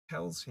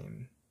tells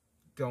him,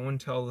 "Go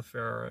and tell the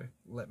Pharaoh,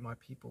 let my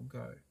people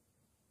go."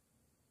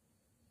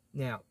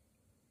 Now,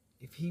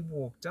 if he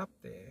walked up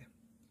there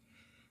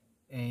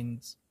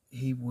and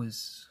he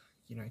was,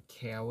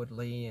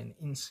 cowardly and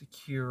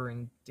insecure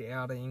and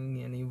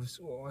doubting, and he was,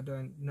 "Oh, I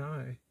don't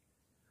know,"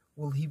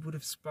 well, he would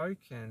have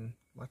spoken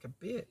like a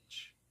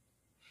bitch.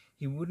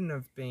 He wouldn't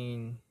have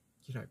been,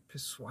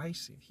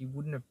 persuasive. He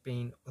wouldn't have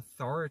been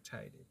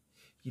authoritative.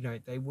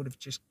 They would have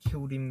just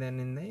killed him then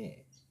and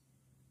there.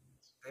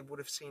 They would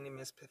have seen him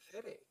as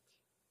pathetic.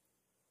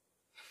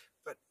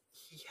 But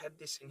he had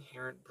this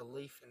inherent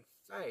belief and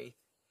faith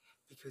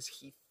because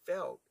he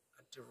felt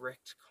a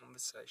direct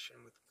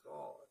conversation with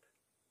God,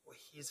 or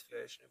his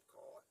version of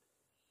God.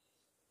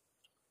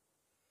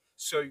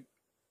 So,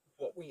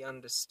 what we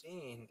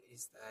understand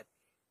is that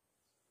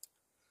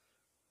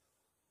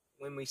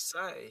when we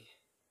say,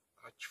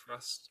 "I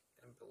trust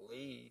and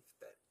believe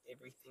that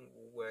everything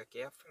will work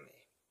out for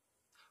me,"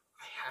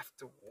 I have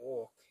to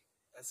walk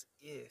as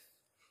if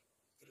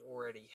it already